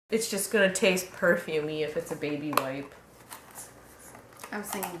It's just gonna taste perfumey if it's a baby wipe. I was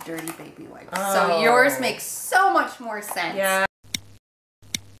thinking dirty baby wipes. Oh. So yours makes so much more sense. Yeah.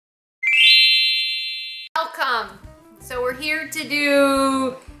 Welcome. So we're here to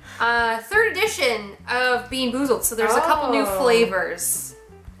do third edition of Beanboozled. So there's a couple new flavors.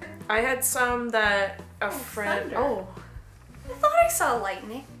 I had some that a friend. thunder. Oh. I thought I saw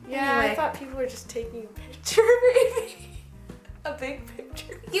lightning. Yeah, Anyway. I thought people were just taking a picture, maybe. A big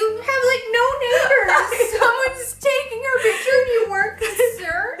picture. You have like no neighbors. Someone's taking her picture and you weren't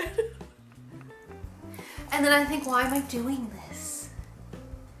concerned. And then I think, why am I doing this?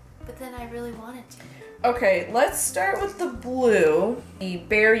 But then I really wanted to. Okay, let's start with the blue. The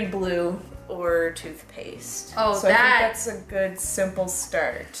berry blue or toothpaste. Oh, so I think that's a good simple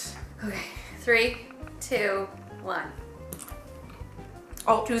start. Okay, 3, 2, 1.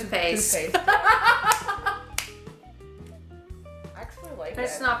 Oh, Toothpaste. I actually like it.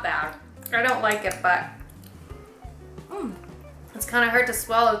 It's not bad. I don't like it, but it's kind of hard to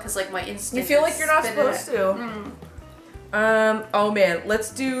swallow because like my instinct. You feel like you're not supposed to. Oh man,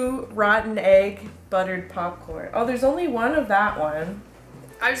 let's do rotten egg buttered popcorn. Oh, there's only one of that one.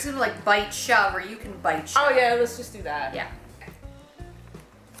 I was just gonna like bite shove, or you can bite shove. Oh yeah, let's just do that. Yeah.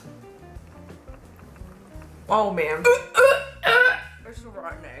 Oh man. There's a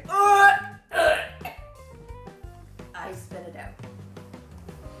rotten egg. I spit it out.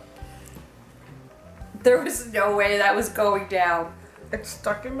 There was no way that was going down. It's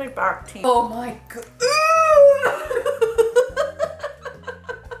stuck in my back teeth. Oh my god.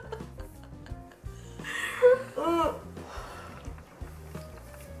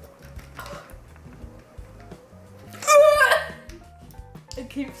 It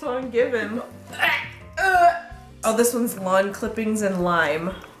keeps on giving. Oh, this one's lawn clippings and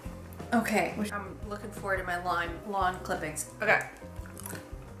lime. Okay, I'm looking forward to my lawn clippings. Okay.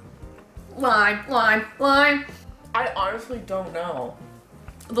 Lime. I honestly don't know.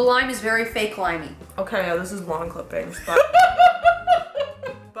 The lime is very fake limey. Okay, yeah, this is lawn clippings, but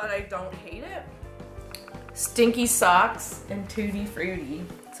but I don't hate it. Stinky socks and tutti frutti.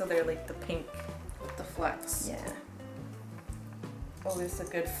 So they're like the pink. With the flecks. Yeah. Oh, this is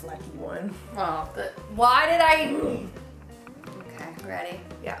a good flecky one. Oh, why did I? Okay, ready?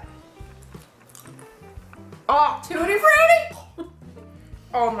 Yeah. Oh, Tutti frutti?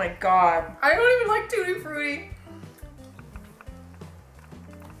 oh my god. I don't even like tutti frutti.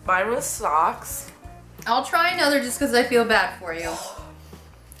 Mine was socks. I'll try another just because I feel bad for you.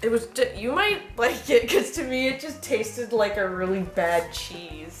 It was. You might like it because to me it just tasted like a really bad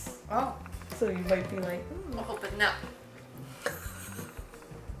cheese. Oh. So you might be like, I'm hoping no.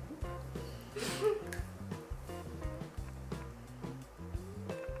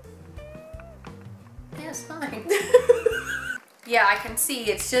 Yeah, it's fine. Yeah, I can see.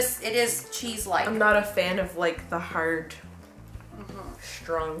 It is cheese-like. I'm not a fan of like the hard,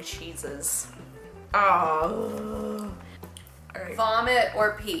 strong cheeses. Oh. All right. Vomit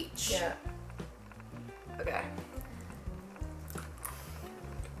or peach? Yeah. Okay.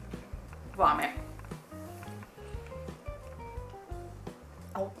 Vomit.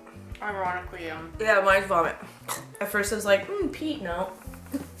 Oh. Ironically, Yeah, mine's vomit. At first I was like, Pete, no.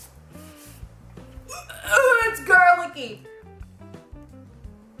 It's garlicky.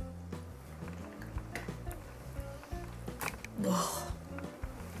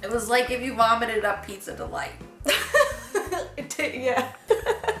 it was like if you vomited up Pizza Delight. Yeah.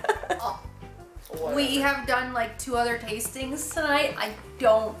 Oh. We have done like 2 other tastings tonight. I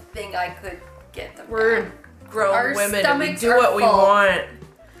don't think I could get them. We're down. grown Our women and we stomachs do are what we full. want.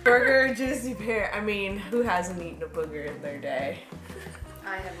 Burger, juicy pear. I mean, who hasn't eaten a booger in their day?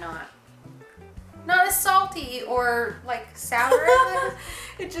 I have not. Not as salty or like sour.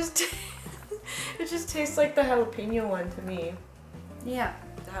 It just tastes like the jalapeno one to me. Yeah.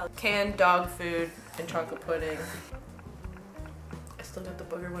 Canned dog food and chocolate pudding. I still got the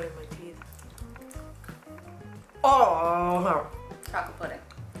booger one in my teeth. Oh, Chocolate pudding.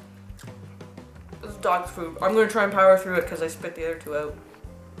 this is dog food. I'm gonna try and power through it because I spit the other 2 out.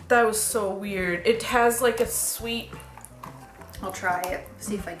 That was so weird. It has like a sweet. I'll try it.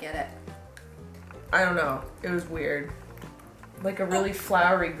 See if I get it. I don't know. It was weird. Like a really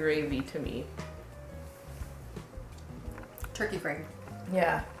floury gravy to me. Turkey gravy.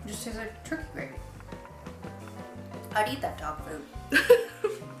 Yeah. It just tastes like turkey gravy. I'd eat that dog food.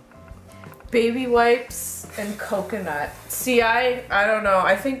 Baby wipes and coconut. See, I don't know.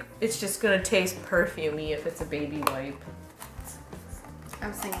 I think it's just gonna taste perfumey if it's a baby wipe. I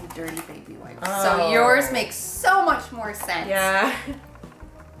was thinking dirty baby wipes. Oh. So yours makes so much more sense. Yeah.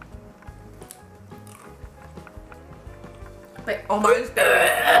 But oh, mine's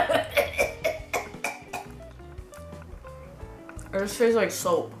better. just tastes like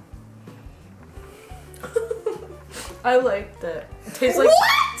soap. I liked it. It tastes like What?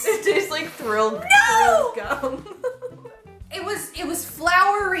 It tastes like thrilled gum. It was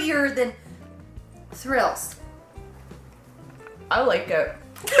flourier than Thrills. I like it.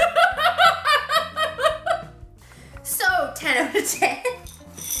 So 10 out of 10.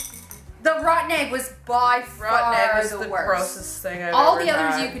 The rotten egg was by far the worst. Grossest thing I've ever All the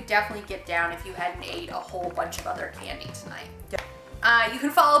others had. you could definitely get down if you hadn't ate a whole bunch of other candy tonight. You can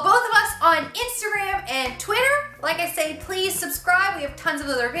follow both of us on Instagram and Twitter. Like I say, please subscribe. We have tons of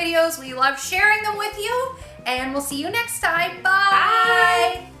other videos. We love sharing them with you. And we'll see you next time. Bye.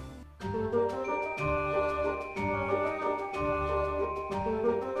 Bye.